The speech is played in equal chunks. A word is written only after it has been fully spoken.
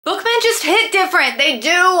Bookmen just hit different. They do.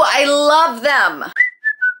 I love them.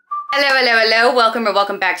 Hello, hello, hello. Welcome or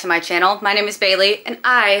welcome back to my channel. My name is Bailey and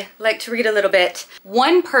I like to read a little bit.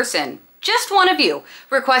 One person, just one of you,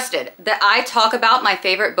 requested that I talk about my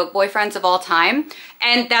favorite book boyfriends of all time.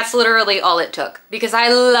 And that's literally all it took because I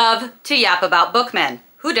love to yap about bookmen.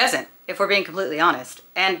 Who doesn't, if we're being completely honest?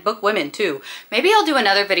 And book women too. Maybe I'll do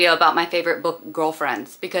another video about my favorite book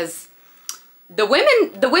girlfriends because the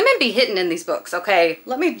women be hitting in these books, okay?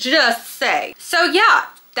 Let me just say. So yeah,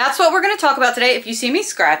 that's what we're gonna talk about today. If you see me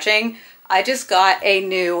scratching, I just got a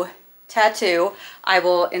new tattoo. I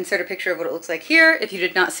will insert a picture of what it looks like here if you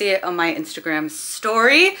did not see it on my Instagram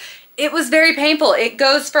story. It was very painful. It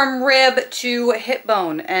goes from rib to hip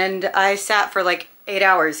bone and I sat for like 8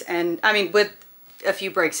 hours and I mean with a few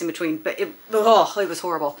breaks in between, but it was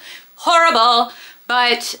horrible. Horrible,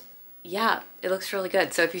 but yeah, it looks really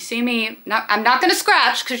good. So if you see me, I'm not gonna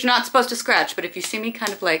scratch because you're not supposed to scratch, but if you see me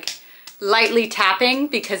kind of like lightly tapping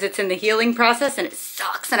because it's in the healing process and it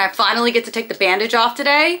sucks and I finally get to take the bandage off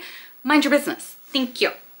today, mind your business. Thank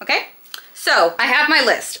you, okay? So I have my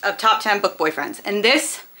list of top 10 book boyfriends and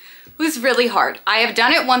this was really hard. I have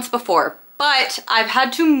done it once before, but I've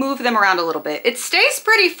had to move them around a little bit. It stays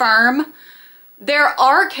pretty firm. There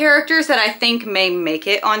are characters that I think may make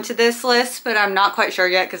it onto this list, but I'm not quite sure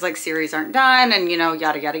yet because like series aren't done and you know,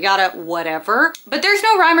 yada, yada, yada, whatever. But there's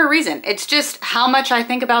no rhyme or reason. It's just how much I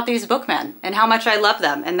think about these bookmen and how much I love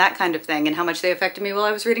them and that kind of thing and how much they affected me while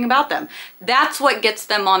I was reading about them. That's what gets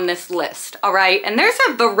them on this list, all right? And there's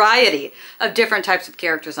a variety of different types of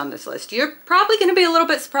characters on this list. You're probably gonna be a little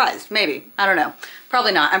bit surprised, maybe. I don't know.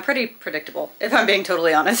 Probably not. I'm pretty predictable, if I'm being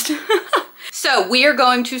totally honest. So we are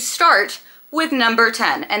going to start with number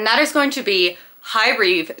 10, and that is going to be High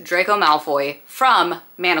Reeve Draco Malfoy from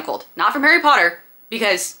Manacled. Not from Harry Potter,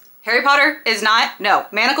 because Harry Potter is not, no,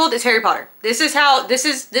 Manacled is Harry Potter. This is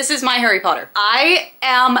my Harry Potter. I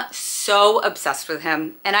am so obsessed with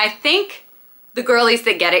him, and I think the girlies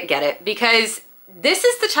that get it, because this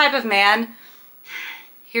is the type of man,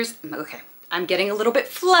 okay. I'm getting a little bit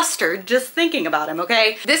flustered just thinking about him,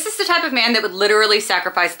 okay? This is the type of man that would literally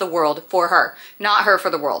sacrifice the world for her, not her for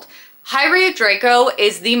the world. High Reeve Draco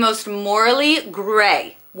is the most morally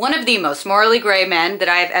gray, one of the most morally gray men that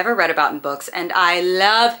I have ever read about in books, and I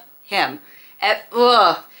love him.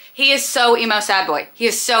 He is so emo sad boy. He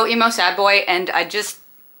is so emo sad boy, and I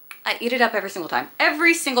eat it up every single time.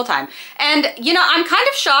 Every single time. And you know, I'm kind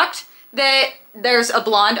of shocked that there's a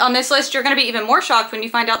blonde on this list. You're gonna be even more shocked when you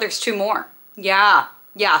find out there's 2 more. Yeah,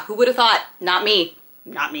 who would have thought? Not me,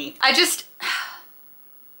 not me. I just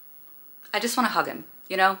want to hug him,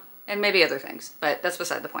 you know? And maybe other things, but that's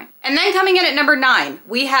beside the point. And then coming in at number 9,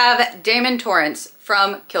 we have Damon Torrance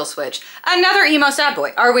from Killswitch. Another emo sad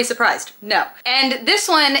boy. Are we surprised? No. And this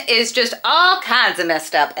one is just all kinds of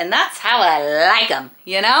messed up, and that's how I like him,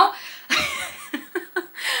 you know?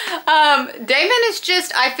 Damon is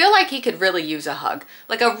just, I feel like he could really use a hug.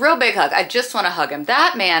 Like a real big hug. I just want to hug him.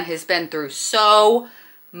 That man has been through so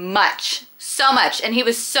much. And he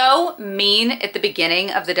was so mean at the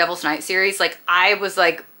beginning of the Devil's Night series. Like, I was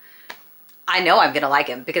like, I know I'm gonna like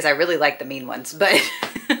him because I really like the mean ones, but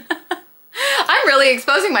I'm really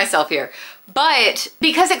exposing myself here. But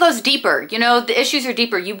because it goes deeper, you know, the issues are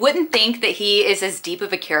deeper. You wouldn't think that he is as deep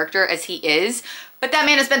of a character as he is, but that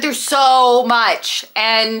man has been through so much,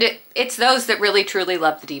 and it's those that really truly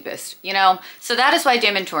love the deepest, you know? So that is why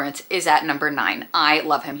Damon Torrance is at number 9. I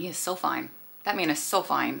love him. He is so fine. That man is so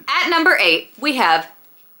fine. At number 8, we have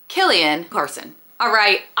Killian Carson. All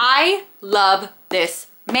right, I love this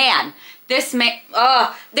man. This man,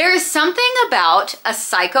 there is something about a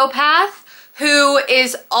psychopath who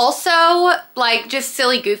is also like just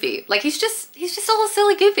silly goofy. Like he's just a little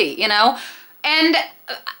silly goofy, you know? And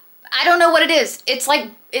I don't know what it is. It's like,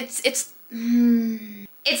 it's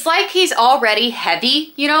like he's already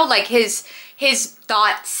heavy, you know? Like his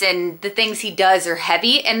thoughts and the things he does are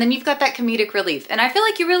heavy, and then you've got that comedic relief. And I feel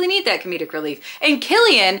like you really need that comedic relief. And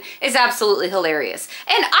Killian is absolutely hilarious.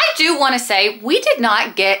 And I do want to say, we did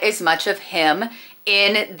not get as much of him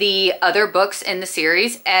in the other books in the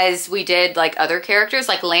series as we did like other characters.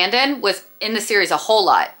 Like Landon was in the series a whole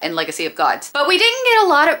lot in Legacy of Gods. But we didn't get a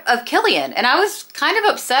lot of Killian, and I was kind of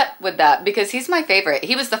upset with that because he's my favorite.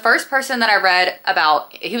 He was the first person that I read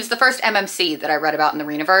about, he was the first MMC that I read about in the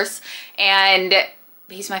Rinaverse, and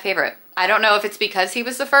he's my favorite. I don't know if it's because he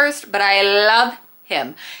was the first, but I love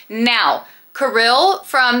him. Now, Kirill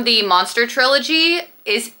from the Monster Trilogy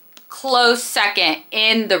is close second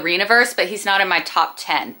in the Rinaverse, but he's not in my top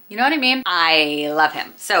 10. You know what I mean? I love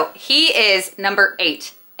him. So he is number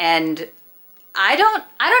 8, and I don't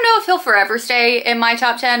know if he'll forever stay in my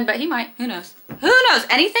top 10, but he might. Who knows? Who knows?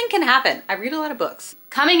 Anything can happen. I read a lot of books.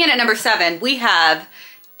 Coming in at number 7, we have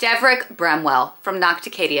Deverick Bramwell from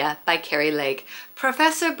Nocticadia by Keri.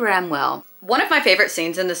 Professor Bramwell. One of my favorite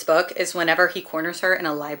scenes in this book is whenever he corners her in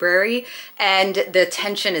a library and the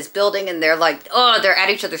tension is building and they're like, oh, they're at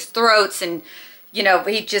each other's throats, and you know,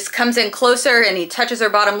 he just comes in closer and he touches her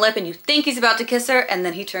bottom lip and you think he's about to kiss her, and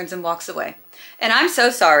then he turns and walks away. And I'm so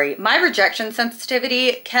sorry. My rejection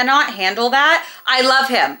sensitivity cannot handle that. I love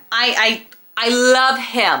him. I love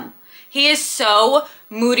him. He is so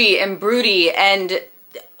moody and broody and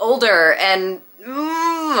older and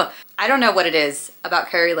I don't know what it is about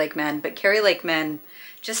Keri men, but Keri men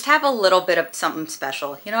just have a little bit of something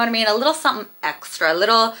special. You know what I mean? A little something extra, a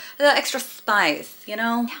little extra spice, you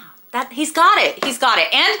know? Yeah, that he's got it. He's got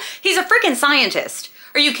it. And he's a freaking scientist.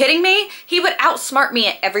 Are you kidding me? He would outsmart me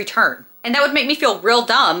at every turn. And that would make me feel real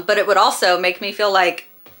dumb, but it would also make me feel like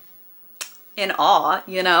in awe,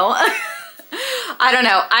 you know? I don't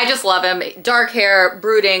know. I just love him. Dark hair,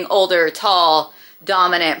 brooding, older, tall,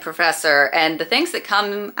 dominant professor. And the things that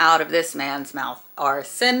come out of this man's mouth are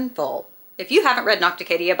sinful. If you haven't read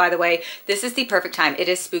Nocticadia, by the way, this is the perfect time. It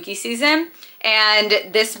is spooky season.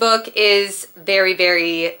 And this book is very,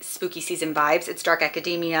 very spooky season vibes. It's dark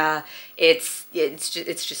academia. It's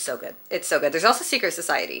just so good. It's so good. There's also Secret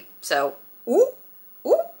Society. So, ooh.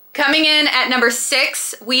 Coming in at number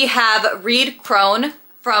 6, we have Read Crone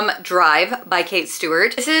from Drive by Kate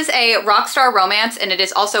Stewart. This is a rock star romance, and it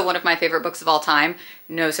is also one of my favorite books of all time.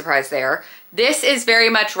 No surprise there. This is very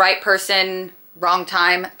much right person, wrong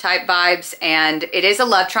time type vibes, and it is a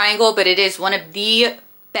love triangle, but it is one of the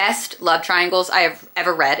best love triangles I have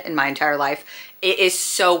ever read in my entire life. It is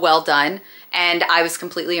so well done, and I was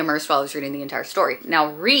completely immersed while I was reading the entire story.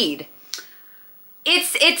 Now read.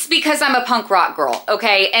 It's because I'm a punk rock girl,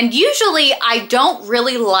 okay? And usually I don't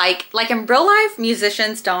really like in real life,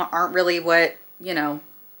 musicians aren't really what, you know,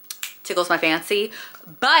 tickles my fancy.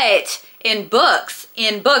 But in books,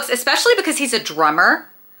 especially because he's a drummer,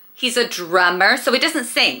 so he doesn't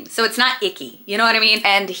sing, so it's not icky, you know what I mean?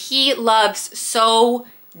 And he loves so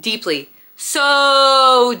deeply,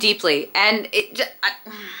 and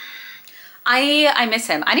I miss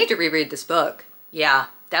him. I need to reread this book. Yeah,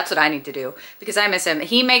 that's what I need to do, because I miss him.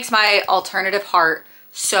 He makes my alternative heart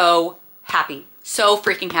so happy, so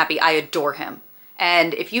freaking happy. I adore him.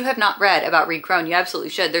 And if you have not read about Read Crone, you absolutely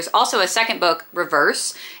should. There's also a second book,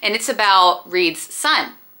 Reverse, and it's about Reed's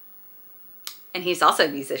son. And he's also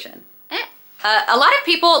a musician. A lot of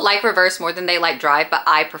people like Reverse more than they like Drive, but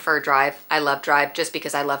I prefer Drive. I love Drive just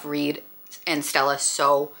because I love Reed and Stella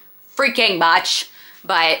so freaking much.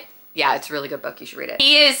 But yeah, it's a really good book. You should read it.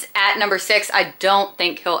 He is at number 6. I don't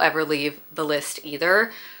think he'll ever leave the list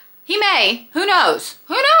either. He may. Who knows?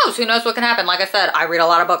 Who knows? Who knows what can happen? Like I said, I read a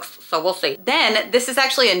lot of books, so we'll see. Then this is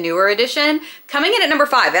actually a newer edition coming in at number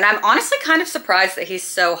 5. And I'm honestly kind of surprised that he's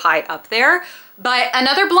so high up there. But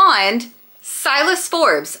another blonde, Silas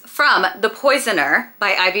Forbes from The Poisoner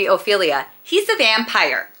by IV Ophelia. He's a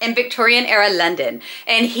vampire in Victorian era London,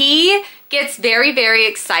 and he gets very, very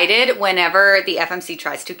excited whenever the FMC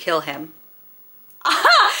tries to kill him.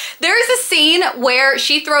 There's a scene where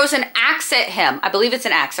she throws an axe at him. I believe it's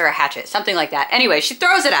an axe or a hatchet, something like that. Anyway, she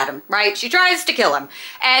throws it at him, right? She tries to kill him,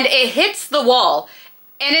 and it hits the wall.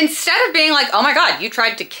 And instead of being like, oh my God, you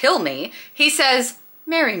tried to kill me, he says,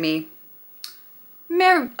 marry me.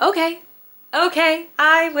 Okay. Okay,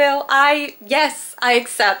 I will. Yes, I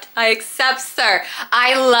accept. I accept, sir.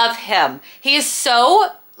 I love him. He is so,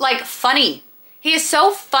 like, funny. He is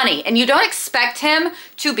so funny, and you don't expect him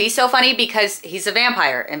to be so funny because he's a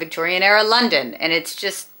vampire in Victorian era London, and it's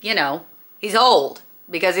just, you know, he's old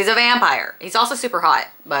because he's a vampire. He's also super hot,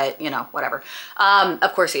 but, you know, whatever.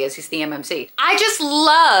 Of course he is. He's the MMC. I just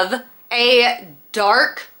love a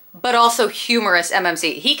dark but also humorous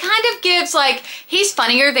MMC. He kind of gives, like, he's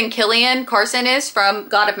funnier than Killian Carson is from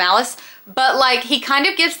God of Malice, but like he kind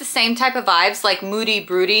of gives the same type of vibes, like moody,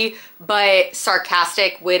 broody, but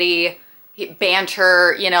sarcastic, witty,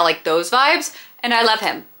 banter, you know, like those vibes. And I love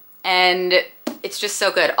him. And it's just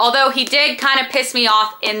so good. Although he did kind of piss me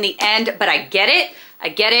off in the end, but I get it. I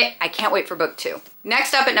get it. I can't wait for book 2.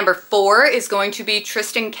 Next up at number 4 is going to be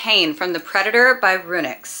Tristan Kane from The Predator by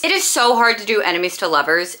RuNyx. It is so hard to do enemies to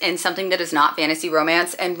lovers in something that is not fantasy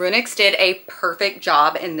romance, and RuNyx did a perfect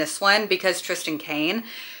job in this one because Tristan Kane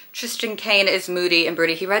is moody and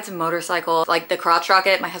broody. He rides a motorcycle, like the crotch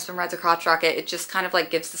rocket. My husband rides a crotch rocket. It just kind of like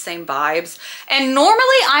gives the same vibes. And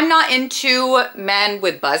normally I'm not into men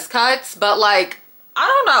with buzz cuts, but like, I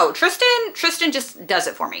don't know, Tristan just does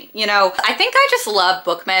it for me, you know? I think I just love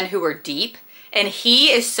bookmen who are deep And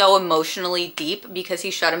he is so emotionally deep because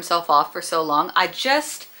he shut himself off for so long.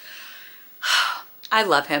 I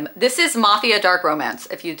love him. This is Mafia Dark Romance,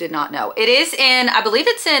 if you did not know. It is in, I believe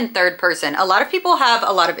it's in third person. A lot of people have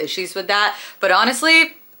a lot of issues with that, but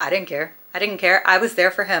honestly, I didn't care. I didn't care. I was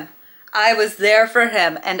there for him. I was there for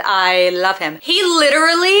him and I love him. He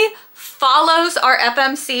literally follows our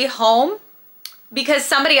FMC home because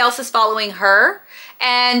somebody else is following her,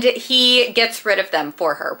 and he gets rid of them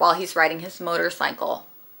for her while he's riding his motorcycle.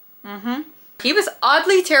 He was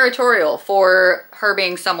oddly territorial for her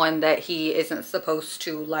being someone that he isn't supposed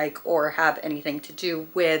to like or have anything to do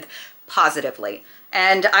with positively.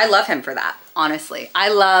 And I love him for that, honestly. I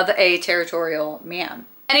love a territorial man.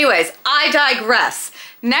 Anyways, I digress.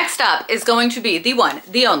 Next up is going to be the one,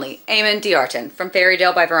 the only, Eamon D'Arton from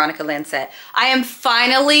Fairydale by Veronica Lancet. I am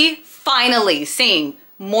finally seeing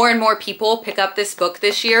more and more people pick up this book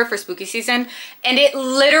this year for spooky season, and it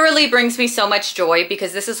literally brings me so much joy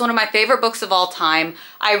because this is one of my favorite books of all time.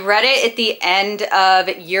 I read it at the end of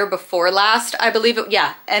year before last, I believe it,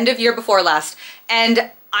 yeah, end of year before last,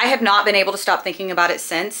 and I have not been able to stop thinking about it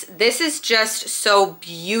since. This is just so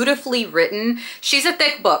beautifully written. She's a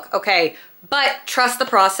thick book, okay, but trust the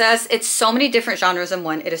process. It's so many different genres in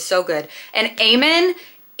one. It is so good. And Eamon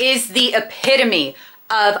is the epitome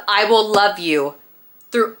of I will love you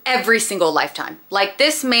through every single lifetime. Like,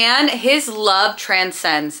 this man, his love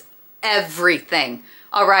transcends everything.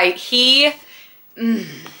 All right, And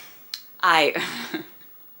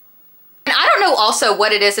I don't know also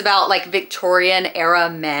what it is about like Victorian era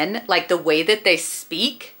men, like the way that they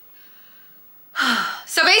speak.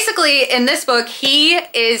 So basically in this book, he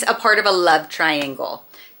is a part of a love triangle,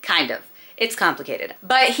 kind of. It's complicated,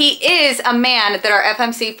 but he is a man that our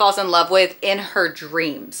FMC falls in love with in her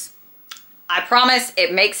dreams. I promise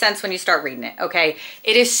it makes sense when you start reading it, okay?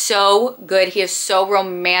 It is so good. He is so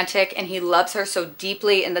romantic and he loves her so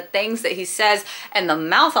deeply, and the things that he says and the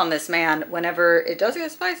mouth on this man whenever it does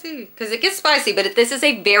get spicy, because it gets spicy, but this is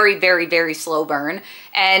a very, very, very slow burn.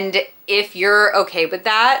 And if you're okay with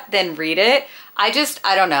that, then read it. I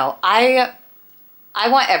don't know. I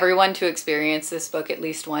want everyone to experience this book at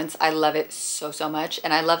least once. I love it so, so much.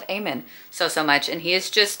 And I love Eamon so, so much. And he is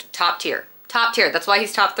just top tier. Top tier. That's why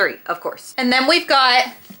he's top 3, of course. And then we've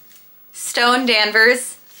got Stone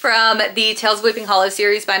Danvers from the Tales of Weeping Hollow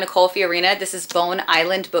series by Nicole Fiorina. This is Bone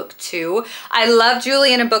Island book 2. I love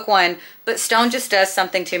Julian in book 1, but Stone just does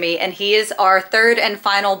something to me, and he is our third and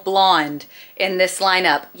final blonde in this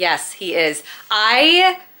lineup. Yes, he is.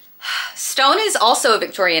 Stone is also a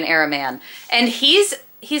Victorian era man, and he's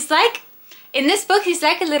like, in this book, he's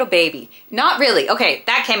like a little baby. Not really. Okay,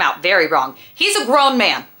 that came out very wrong. He's a grown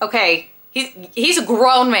man, okay? He's a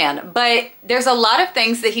grown man, but there's a lot of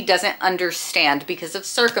things that he doesn't understand because of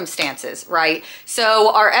circumstances, right?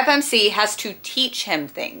 So our FMC has to teach him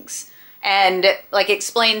things and like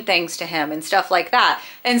explain things to him and stuff like that.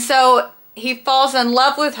 And so he falls in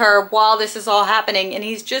love with her while this is all happening, and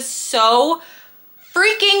he's just so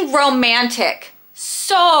freaking romantic.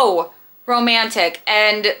 So romantic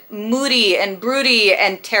and moody and broody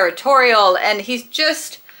and territorial, and he's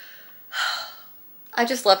just... I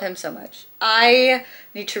just love him so much. I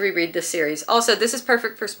need to reread this series. Also, this is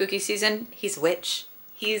perfect for spooky season. He's a witch.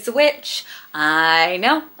 He's a witch. I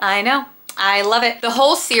know. I love it. The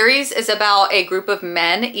whole series is about a group of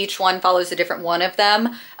men. Each one follows a different one of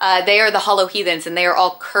them. They are the Hollow Heathens, and they are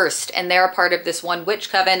all cursed, and they're a part of this one witch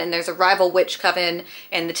coven, and there's a rival witch coven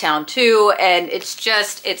in the town too, and it's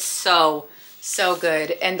so, so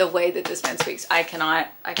good. And the way that this man speaks, I cannot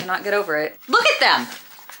get over it. Look at them.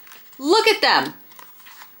 Look at them.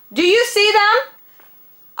 Do you see them?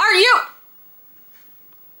 Are you?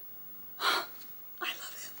 I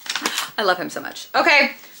love him. I love him so much.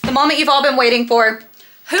 Okay, the moment you've all been waiting for.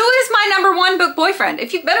 Who is my #1 book boyfriend?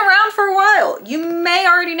 If you've been around for a while, you may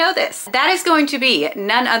already know this. That is going to be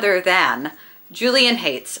none other than Julian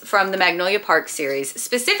Hates from the Magnolia Park series.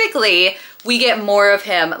 Specifically, we get more of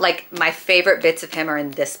him, like my favorite bits of him are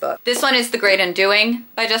in this book. This one is The Great Undoing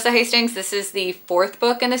by Jessa Hastings. This is the 4th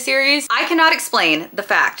book in the series. I cannot explain the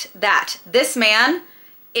fact that this man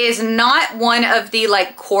is not one of the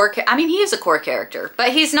like core, I mean, he is a core character,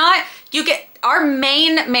 but he's not, our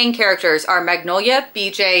main characters are Magnolia,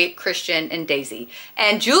 BJ, Christian, and Daisy.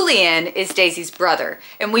 And Julian is Daisy's brother.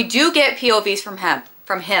 And we do get POVs from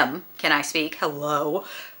him, can I speak? Hello.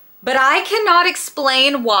 But I cannot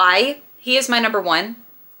explain why he is my #1,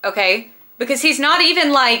 okay? Because he's not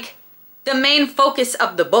even like the main focus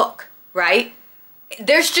of the book, right?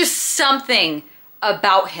 There's just something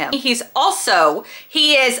about him. He is also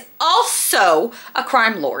a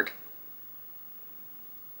crime lord.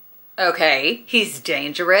 Okay, he's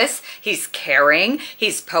dangerous, he's caring,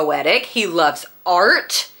 he's poetic, he loves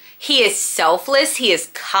art, he is selfless, he is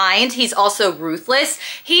kind, he's also ruthless.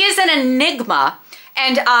 He is an enigma,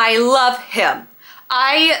 and I love him.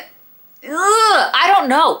 I don't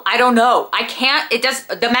know. I can't,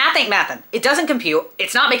 the math ain't mathin'. It doesn't compute.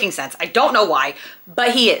 It's not making sense. I don't know why,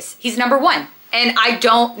 but he is. He's number one. And I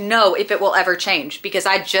don't know if it will ever change because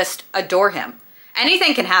I just adore him.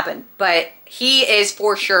 Anything can happen, but he is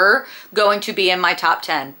for sure going to be in my top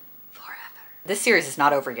 10 forever. This series is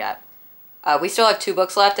not over yet. We still have 2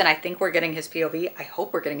 books left, and I think we're getting his POV. I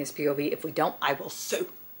hope we're getting his POV. If we don't, I will sue.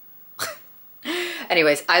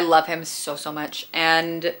 Anyways, I love him so, so much.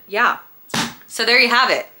 And yeah, so there you have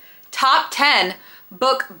it. Top 10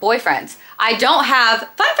 book boyfriends. I don't have,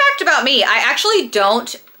 fun fact about me, I actually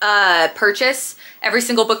don't purchase every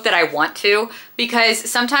single book that I want to, because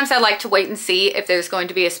sometimes I like to wait and see if there's going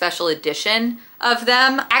to be a special edition of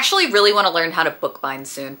them. I actually really want to learn how to bookbind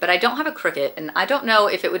soon, but I don't have a Cricut, and I don't know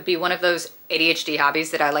if it would be one of those ADHD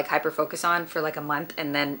hobbies that I like hyper focus on for like a month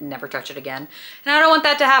and then never touch it again. And I don't want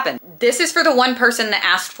that to happen. This is for the one person that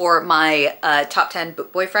asked for my top 10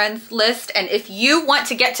 book boyfriends list. And if you want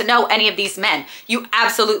to get to know any of these men, you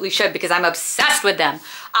absolutely should, because I'm obsessed with them.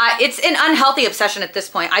 It's an unhealthy obsession at this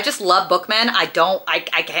point. I just love bookmen. I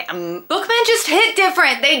can't. Bookmen just hit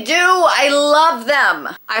different. They do. I love them.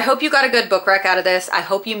 I hope you got a good book rec out of this. I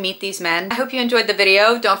hope you meet these men. I hope you enjoyed the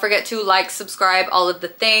video. Don't forget to like, subscribe, all of the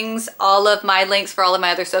things. All of my links for all of my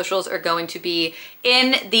other socials are going to be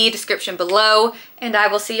in the description below. And I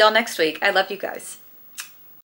will see y'all next week. I love you guys.